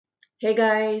Hey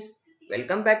guys,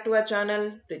 welcome back to our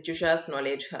channel Prityusha's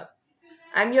Knowledge Hub.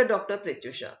 I'm your Dr.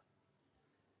 Prityusha.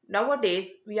 Nowadays,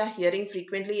 we are hearing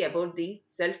frequently about the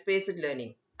self-paced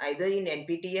learning, either in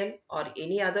NPTEL or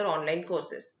any other online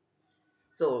courses.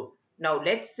 So, now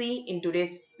let's see in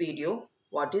today's video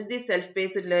what is the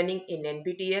self-paced learning in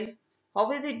NPTEL,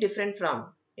 how is it different from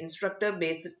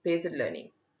instructor-paced learning.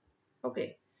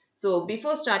 Okay, so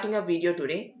before starting our video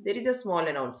today, there is a small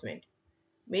announcement.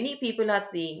 Many people are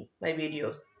seeing my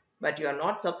videos, but you are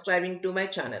not subscribing to my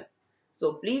channel.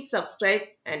 So please subscribe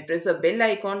and press the bell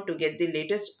icon to get the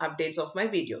latest updates of my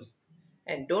videos.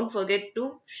 And don't forget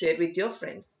to share with your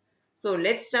friends. So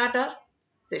let's start our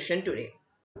session today.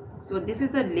 So this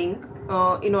is a link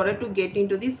in order to get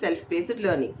into the self-paced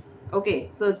learning. Okay,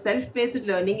 so self-paced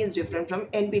learning is different from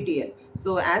NPTEL.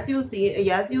 So as you see,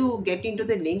 as you get into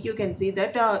the link, you can see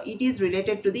that it is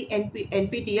related to the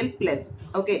NPTEL Plus.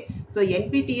 Okay, so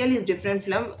NPTEL is different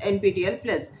from NPTEL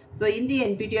Plus. So in the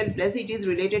NPTEL Plus, it is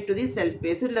related to the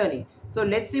self-paced learning. So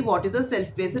let's see what is a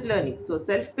self-paced learning. So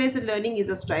self-paced learning is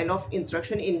a style of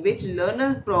instruction in which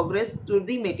learners progress through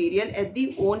the material at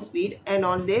their own speed and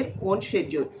on their own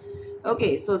schedule.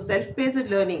 Okay, so self-paced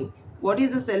learning. What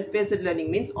is the self-paced learning?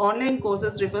 Means online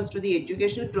courses refers to the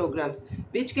educational programs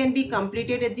which can be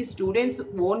completed at the student's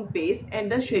own pace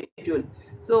and the schedule.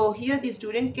 So here the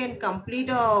student can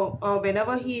complete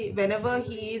whenever he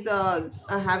is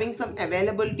having some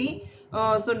availability.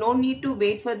 So no need to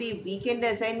wait for the weekend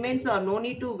assignments or no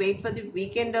need to wait for the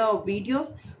weekend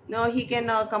videos. Now he can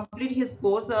complete his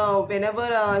course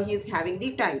whenever he is having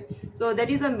the time. So that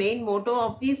is the main motto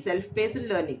of the self-paced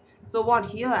learning. So what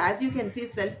here, as you can see,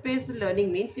 self-paced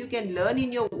learning means you can learn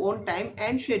in your own time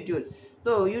and schedule.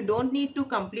 So you don't need to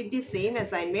complete the same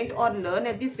assignment or learn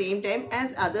at the same time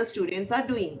as other students are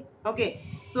doing. Okay.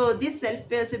 So this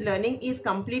self-paced learning is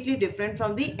completely different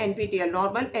from the NPTEL,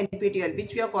 normal NPTEL,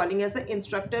 which we are calling as an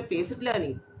instructor-paced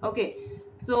learning. Okay.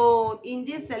 So in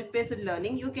this self-paced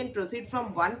learning, you can proceed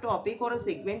from one topic or a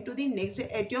segment to the next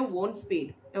at your own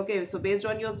speed. Okay. So based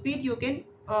on your speed, you can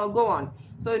go on.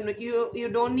 So you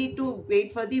don't need to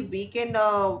wait for the weekend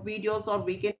videos or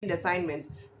weekend assignments.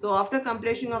 So after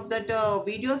completion of that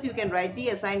videos, you can write the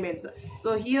assignments.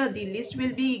 So here the list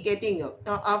will be getting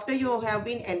after you have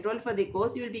been enrolled for the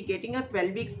course, you will be getting a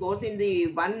 12 weeks course in the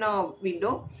one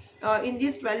window. In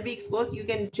this 12 weeks course, you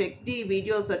can check the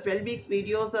videos, 12 weeks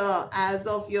videos as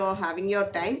of your having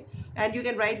your time, and you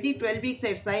can write the 12 weeks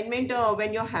assignment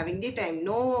when you're having the time.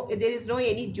 No, there is no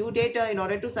any due date in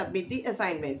order to submit the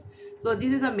assignments. So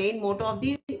this is the main motto of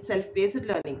the self-paced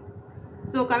learning.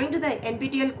 So coming to the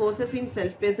NPTEL courses in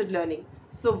self-paced learning.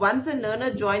 So once a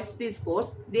learner joins this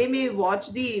course, they may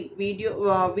watch the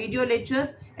video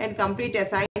lectures and complete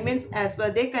assignments as per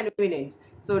their convenience.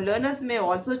 So learners may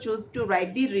also choose to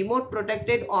write the remote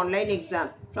protected online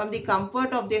exam from the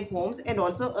comfort of their homes and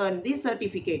also earn the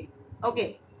certificate.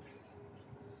 Okay.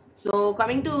 So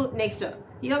coming to next,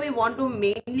 here we want to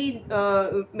mainly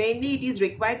it is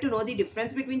required to know the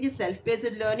difference between the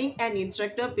self-paced learning and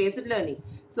instructor-paced learning.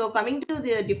 So coming to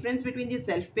the difference between the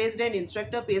self-paced and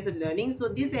instructor-paced learning, so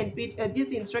this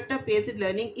instructor-paced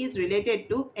learning is related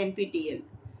to NPTEL.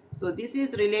 So this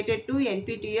is related to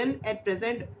NPTEL at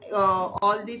present.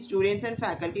 All the students and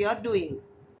faculty are doing,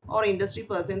 or industry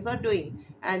persons are doing,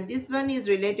 and this one is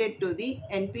related to the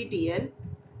NPTEL.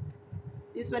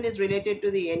 This one is related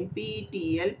to the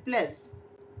NPTEL plus.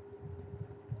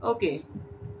 Okay,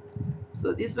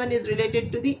 so this one is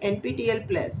related to the NPTEL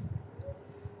plus.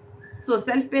 So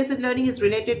self-paced learning is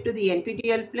related to the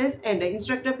NPTEL plus and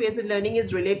instructor-paced learning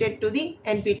is related to the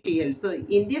NPTEL. So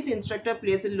in this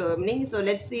instructor-paced learning, so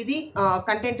let's see the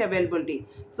content availability.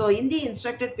 So in the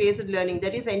instructor-paced learning,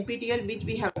 that is NPTEL, which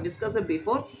we have discussed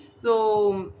before.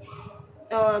 So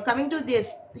coming to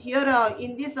this here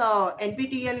in this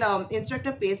NPTEL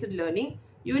instructor paced learning,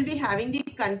 you will be having the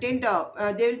content.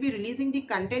 They will be releasing the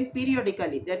content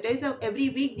periodically. That is, every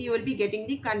week you will be getting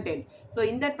the content. So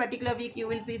in that particular week, you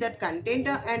will see that content,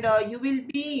 and you will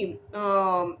be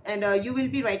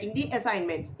writing the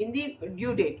assignments in the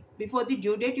due date. Before the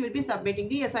due date, you will be submitting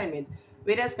the assignments.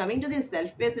 Whereas coming to the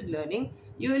self-paced learning,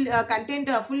 you will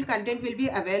full content will be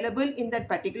available in that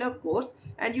particular course,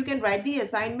 and you can write the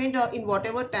assignment in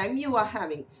whatever time you are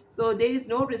having. So there is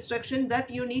no restriction that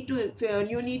you need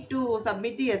to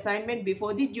submit the assignment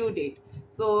before the due date.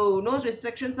 So no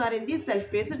restrictions are in the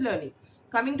self-paced learning.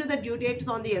 Coming to the due dates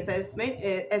on the assessment,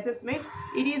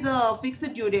 it is a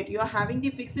fixed due date. You are having the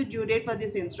fixed due date for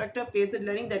this instructor paced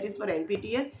learning, that is for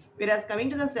NPTEL. Whereas coming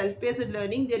to the self-paced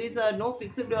learning, there is no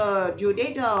fixed due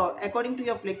date. According to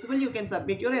your flexible, you can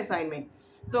submit your assignment.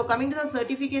 So coming to the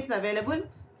certificates available,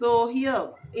 So here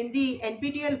in the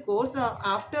NPTEL course,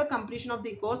 after completion of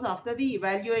the course, after the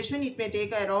evaluation, it may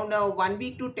take around 1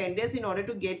 week to 10 days in order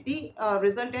to get the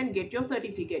result and get your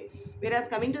certificate. Whereas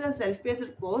coming to the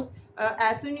self-paced course,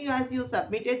 as soon as you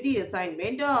submitted the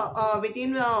assignment,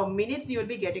 within minutes you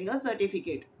will be getting a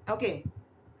certificate. Okay.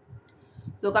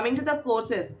 So coming to the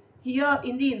courses, here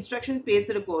in the instruction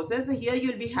based courses, here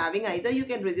you will be having either you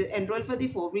can enroll for the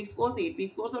 4 weeks course, 8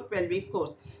 weeks course or 12 weeks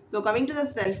course. So coming to the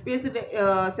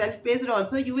self-paced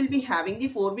also, you will be having the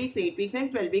 4 weeks, 8 weeks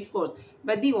and 12 weeks course.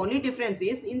 But the only difference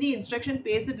is in the instruction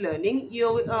based learning,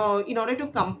 you in order to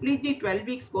complete the 12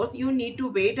 weeks course, you need to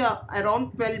wait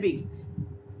around 12 weeks.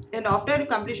 And after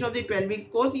completion of the 12 weeks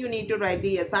course, you need to write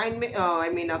the assignment,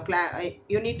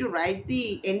 you need to write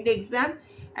the end exam,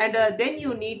 and then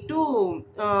you need to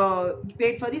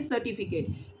wait for the certificate.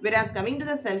 Whereas coming to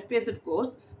the self-paced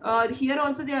course, here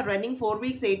also they are running 4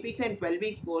 weeks, 8 weeks and 12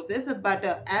 weeks courses,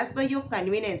 but as per your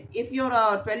convenience, if your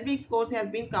 12 weeks course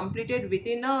has been completed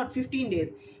within 15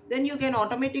 days, then you can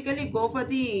automatically go for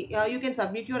the you can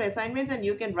submit your assignments and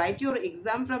you can write your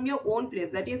exam from your own place,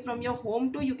 that is from your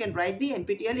home to you can write the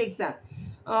NPTEL exam,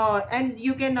 and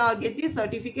you can get the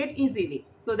certificate easily.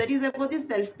 So that is about the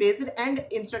self-paced and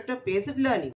instructor paced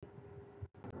learning.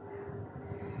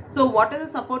 So what are the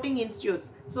supporting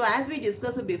institutes? So as we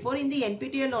discussed before, in the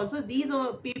NPTEL also, these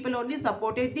people only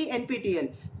supported the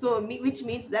NPTEL. So which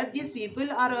means that these people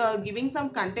are giving some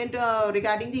content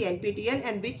regarding the NPTEL,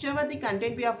 and whichever the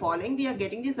content we are following, we are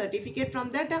getting the certificate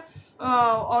from that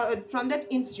or from that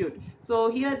institute.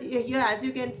 So here as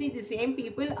you can see, the same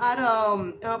people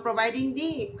are providing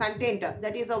the content,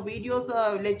 that is videos,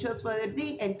 lectures for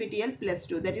the NPTEL plus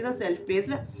 2, that is a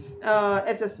self-paced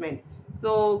assessment.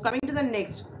 So coming to the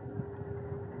next.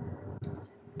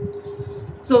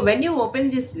 So when you open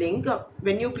this link,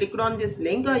 when you click on this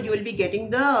link, you will be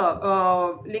getting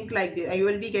the link like this. You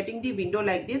will be getting the window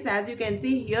like this. As you can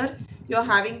see here, you are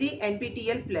having the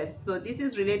NPTEL Plus. So this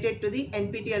is related to the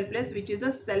NPTEL Plus, which is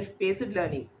a self-paced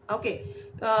learning. Okay.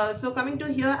 So coming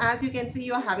to here, as you can see,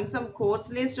 you are having some course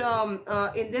list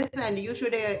in this, and you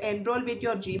should enroll with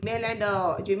your Gmail and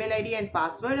Gmail ID and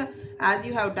password as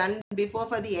you have done before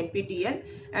for the NPTEL.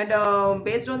 And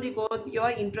based on the course you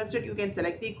are interested, you can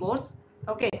select the course.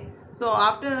 Okay, so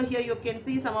after here you can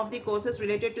see some of the courses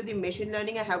related to the machine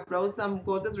learning. I have browsed some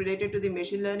courses related to the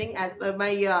machine learning. As per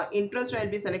my interest, I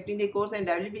will be selecting the course and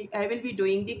I will be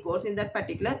doing the course in that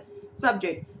particular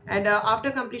subject. And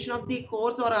after completion of the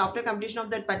course or after completion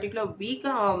of that particular week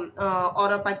or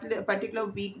a particular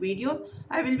week videos,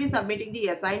 I will be submitting the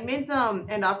assignments,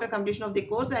 and after completion of the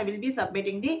course, I will be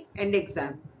submitting the end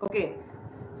exam. Okay.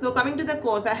 So coming to the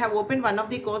course, I have opened one of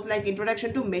the course like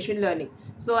Introduction to Machine Learning.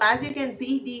 So as you can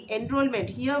see, the enrollment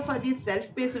here for the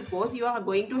self-paced course, you are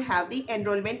going to have the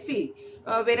enrollment fee.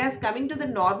 Whereas coming to the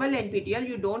normal NPTEL,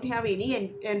 you don't have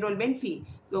any enrollment fee.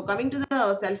 So coming to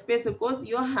the self-paced course,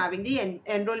 you are having the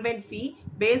enrollment fee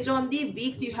based on the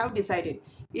weeks you have decided.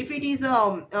 If it is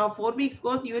a 4 weeks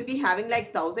course, you will be having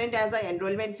like 1000 as an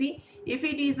enrollment fee. If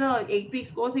it is a 8 weeks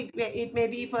course, it may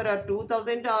be for a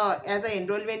 2000 as an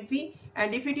enrollment fee.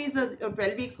 And if it is a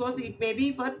 12 weeks course, it may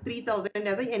be for 3000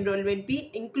 as an enrollment fee,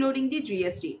 including the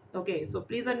GST. Okay, so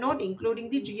please note, including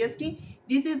the GST,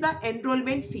 this is the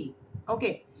enrollment fee.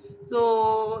 Okay,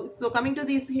 so coming to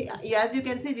this, as you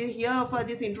can see here for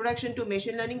this introduction to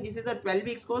machine learning, this is a 12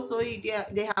 weeks course, so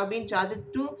they have been charged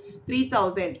to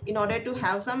 3000. In order to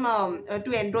have some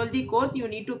to enroll the course, you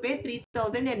need to pay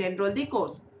 3000 and enroll the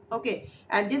course. Okay,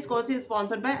 and this course is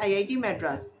sponsored by IIT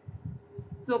Madras.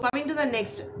 So coming to the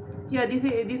next, here this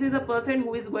is a person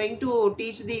who is going to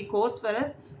teach the course for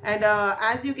us. And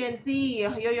as you can see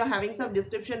here, you're having some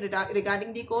description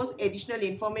regarding the course, additional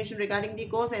information regarding the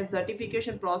course, and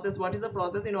certification process. What is the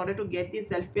process in order to get the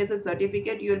self-paced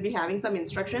certificate? You will be having some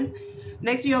instructions.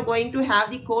 Next, you are going to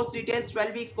have the course details,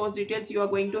 12 weeks course details you are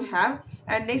going to have.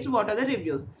 And next, what are the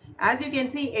reviews? As you can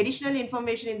see, additional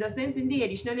information, in the sense, in the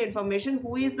additional information,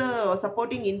 who is the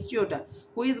supporting institute,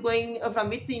 who is going from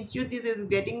which institute this is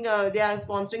getting, they are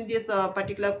sponsoring this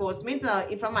particular course, means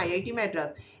from IIT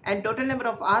Madras, and total number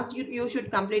of hours you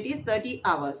should complete is 30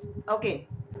 hours. Okay.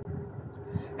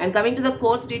 And coming to the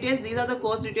course details, these are the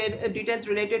course details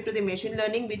related to the machine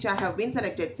learning which I have been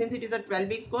selected. Since it is a 12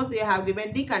 weeks course, they have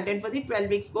given the content for the 12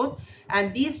 weeks course,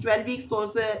 and these 12 weeks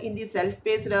course in the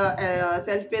self-paced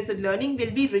learning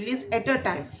will be released at a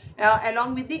time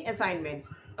along with the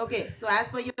assignments. Okay, so as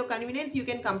per your convenience, you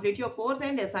can complete your course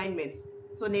and assignments.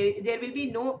 So there will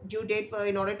be no due date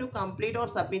in order to complete or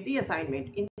submit the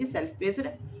assignment in the self-paced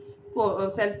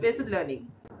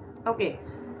learning. Okay,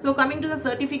 so coming to the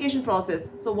certification process.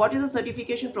 So what is the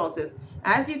certification process?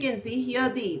 As you can see here,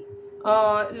 the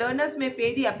Learners may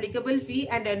pay the applicable fee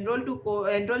and enroll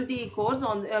the course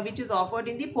on which is offered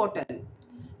in the portal.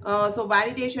 So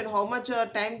validation, how much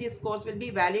time this course will be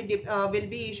valid will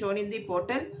be shown in the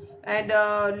portal, and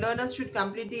learners should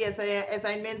complete the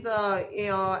assignments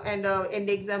and end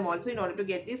exam also in order to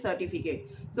get the certificate.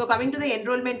 So coming to the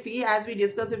enrollment fee, as we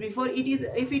discussed before, it is,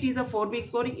 if it is a 4 weeks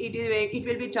course, it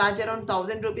will be charged around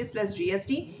 1000 rupees plus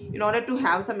GST in order to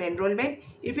have some enrollment.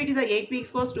 If it is a 8 weeks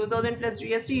course, 2000 plus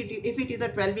GST. If it is a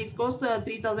 12 weeks course,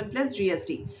 3000 plus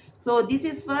GST. So this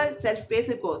is for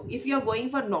self-paced course. If you are going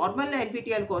for normal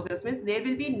NPTEL courses, means there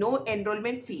will be no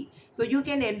enrollment fee. So you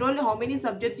can enroll how many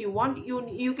subjects you want.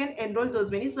 You can enroll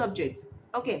those many subjects.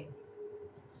 Okay.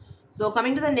 So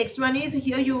coming to the next one is,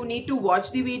 here you need to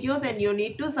watch the videos and you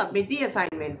need to submit the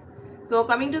assignments. So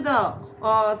coming to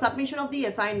the submission of the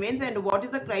assignments and what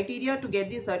is the criteria to get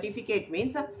the certificate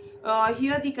means,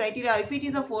 here the criteria, if it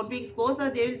is a 4 weeks course,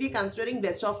 they will be considering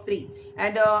best of 3,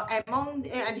 and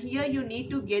and here you need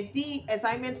to get the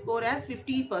assignment score as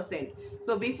 50%.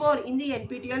 So before, in the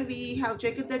NPTEL we have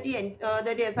checked that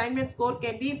the assignment score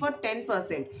can be for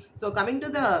 10%. So coming to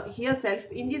the here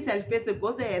in the self-paced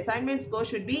course, the assignment score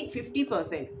should be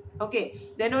 50%. Okay,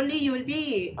 then only you will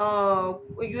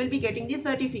be getting the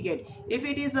certificate. If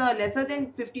it is lesser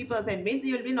than 50%, means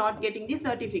you will be not getting the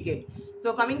certificate.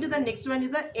 So coming to the next one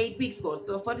is a 8 weeks course.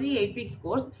 So for the 8 weeks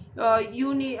course,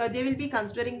 they will be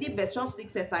considering the best of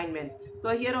 6 assignments.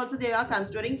 So here also they are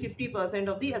considering 50%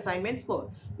 of the assignment score.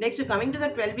 Next, coming to the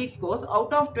 12 weeks course,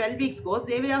 out of 12 weeks course,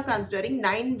 they will are considering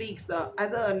 9 weeks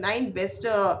as a 9 best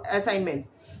assignments,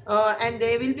 and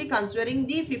they will be considering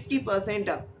the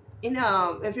 50% in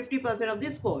 50% of the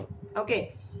score.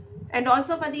 Okay. And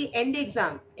also for the end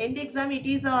exam it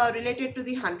is related to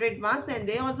the 100 marks, and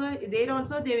they are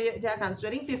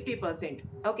considering 50%.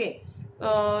 Okay.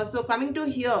 So coming to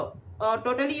here,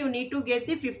 totally you need to get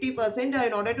the 50%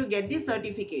 in order to get the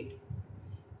certificate.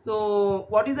 So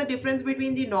what is the difference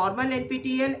between the normal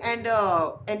NPTEL and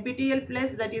NPTEL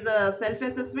plus, that is a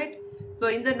self-assessment? So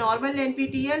in the normal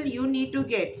NPTEL you need to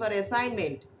get for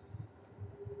assignment.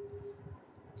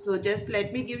 So just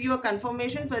let me give you a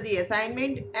confirmation for the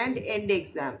assignment and end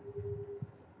exam.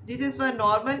 This is for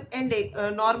normal and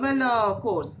normal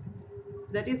course.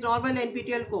 That is normal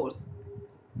NPTEL course.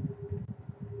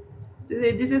 So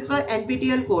this is for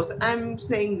NPTEL course I am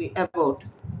saying about.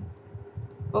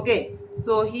 Okay.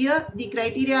 So here the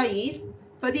criteria is,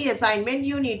 for the assignment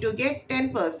you need to get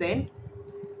 10%,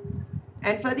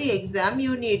 and for the exam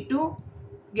you need to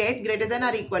get greater than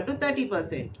or equal to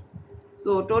 30%.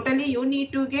 So totally you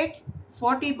need to get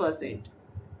 40%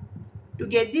 to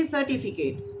get the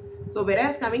certificate. So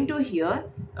whereas coming to here,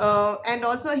 and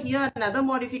also here another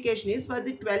modification is, for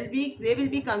the 12 weeks they will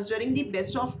be considering the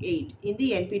best of 8 in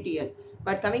the NPTEL,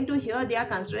 but coming to here they are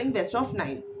considering best of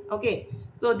 9. Okay.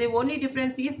 So the only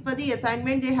difference is, for the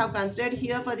assignment they have considered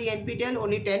here for the NPTEL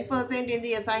only 10% in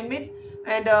the assignments,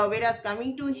 and whereas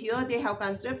coming to here they have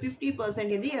considered 50%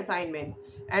 in the assignments,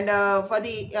 and for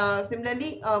the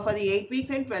similarly for the 8 weeks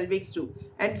and 12 weeks too.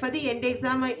 And for the end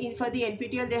exam, for the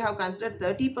NPTEL they have considered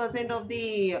 30% of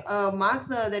the marks,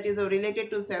 that is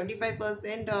related to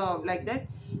 75%, like that.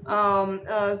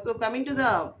 So coming to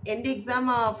the end exam,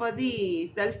 for the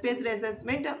self-paced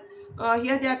assessment,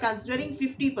 here they are considering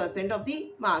 50% of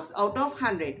the marks out of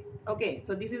 100. Okay,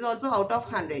 so this is also out of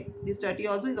 100. This 30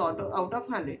 also is out of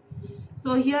 100.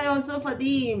 So here also for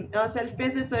the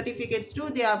self-paced certificates too,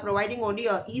 they are providing only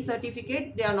a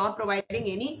e-certificate. They are not providing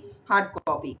any hard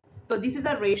copy. So this is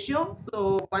a ratio.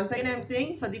 So once again I am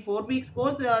saying, for the 4 weeks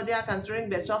course they are considering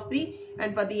best of 3,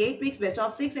 and for the 8 weeks best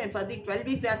of 6, and for the 12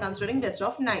 weeks they are considering best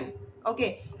of 9.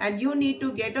 Okay, and you need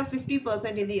to get a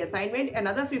 50% in the assignment,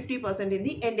 another 50% in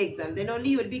the end exam. Then only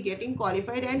you will be getting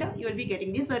qualified and you will be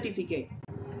getting the certificate.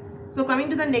 So coming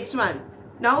to the next one,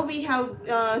 now we have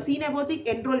seen about the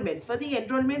enrollments. For the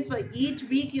enrollments for each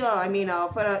week,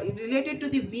 for related to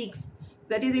the weeks.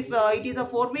 That is, if it is a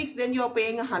 4 weeks, then you are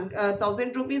paying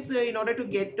 1000 rupees in order to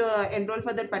get enroll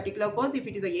for that particular course. If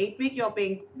it is a 8 week, you are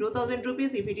paying 2000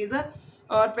 rupees. If it is a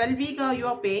 12 week, you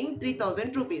are paying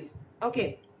 3000 rupees.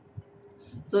 Okay.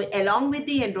 So along with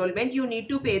the enrollment, you need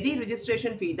to pay the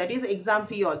registration fee, that is exam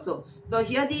fee also. So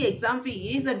here the exam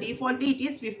fee is, defaultly it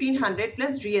is 1500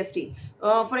 plus GST.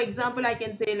 For example, I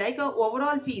can say like a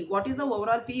overall fee. What is the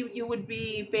overall fee you would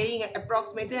be paying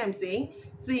approximately? I'm saying,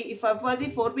 see, if for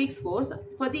the 4 weeks course,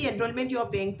 for the enrollment you are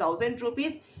paying 1000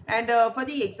 rupees, and for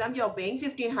the exam you are paying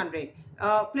 1500.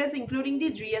 Plus including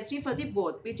the GST for the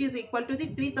both, which is equal to the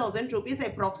 3000 rupees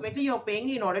approximately you are paying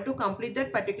in order to complete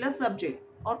that particular subject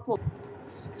or course.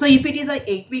 So if it is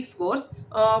a 8 weeks course,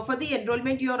 for the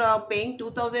enrollment you are paying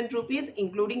 2000 rupees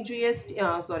including GST,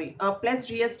 plus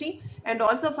GST, and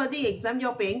also for the exam you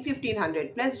are paying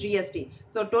 1500 plus GST.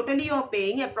 So totally you are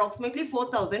paying approximately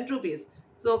 4000 rupees.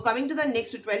 So coming to the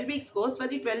next 12 weeks course, for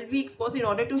the 12 weeks course, in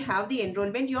order to have the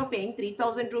enrollment you are paying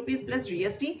 3000 rupees plus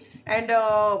GST, and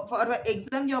for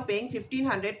exam you are paying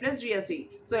 1500 plus GST.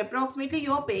 So approximately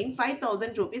you are paying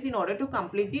 5000 rupees in order to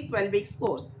complete the 12 weeks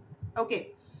course.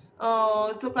 Okay.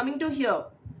 So coming to here,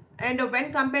 and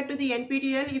when compared to the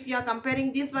NPTEL, if you are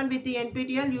comparing this one with the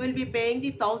NPTEL, you will be paying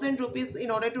the 1000 rupees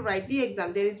in order to write the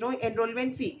exam. There is no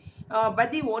enrollment fee.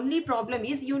 But the only problem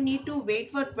is you need to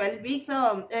wait for 12 weeks,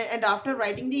 and after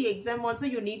writing the exam also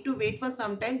you need to wait for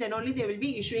some time. Then only they will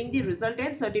be issuing the result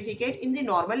and certificate in the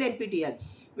normal NPTEL.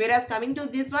 Whereas coming to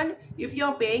this one, if you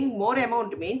are paying more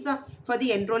amount, means for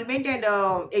the enrollment and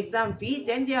exam fee,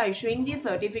 then they are issuing the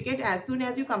certificate as soon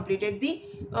as you completed the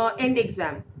end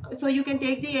exam. So you can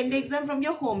take the end exam from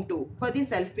your home too for the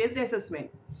self-paced assessment.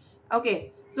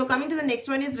 Okay, so coming to the next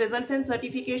one is results and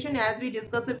certification. As we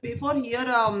discussed it before, here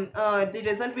the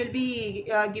result will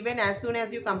be given as soon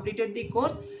as you completed the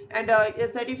course, and a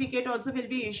certificate also will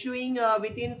be issuing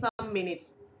within some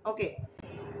minutes. Okay.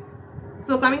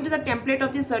 So coming to the template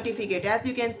of the certificate, as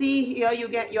you can see here,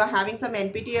 you are having some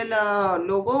NPTEL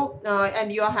logo,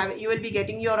 and you will be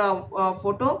getting your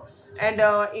photo, and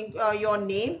your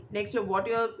name. Next, in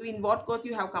what course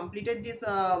you have completed this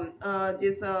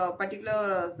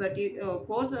particular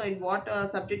course, in what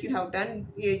subject you have done.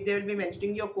 They will be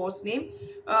mentioning your course name.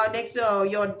 Next,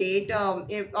 your date,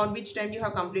 on which time you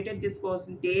have completed this course,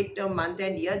 date, month,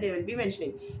 and year they will be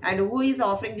mentioning, and who is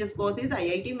offering this course is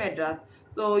IIT Madras.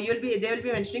 So they will be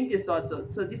mentioning this also.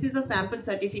 So this is a sample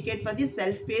certificate for the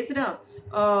self-paced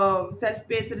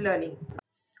learning.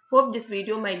 Hope this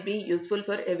video might be useful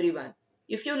for everyone.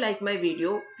 If you like my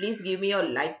video, please give me a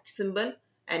like symbol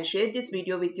and share this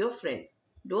video with your friends.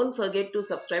 Don't forget to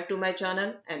subscribe to my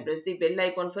channel and press the bell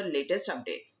icon for latest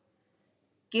updates.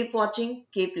 Keep watching,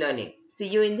 keep learning. See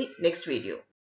you in the next video.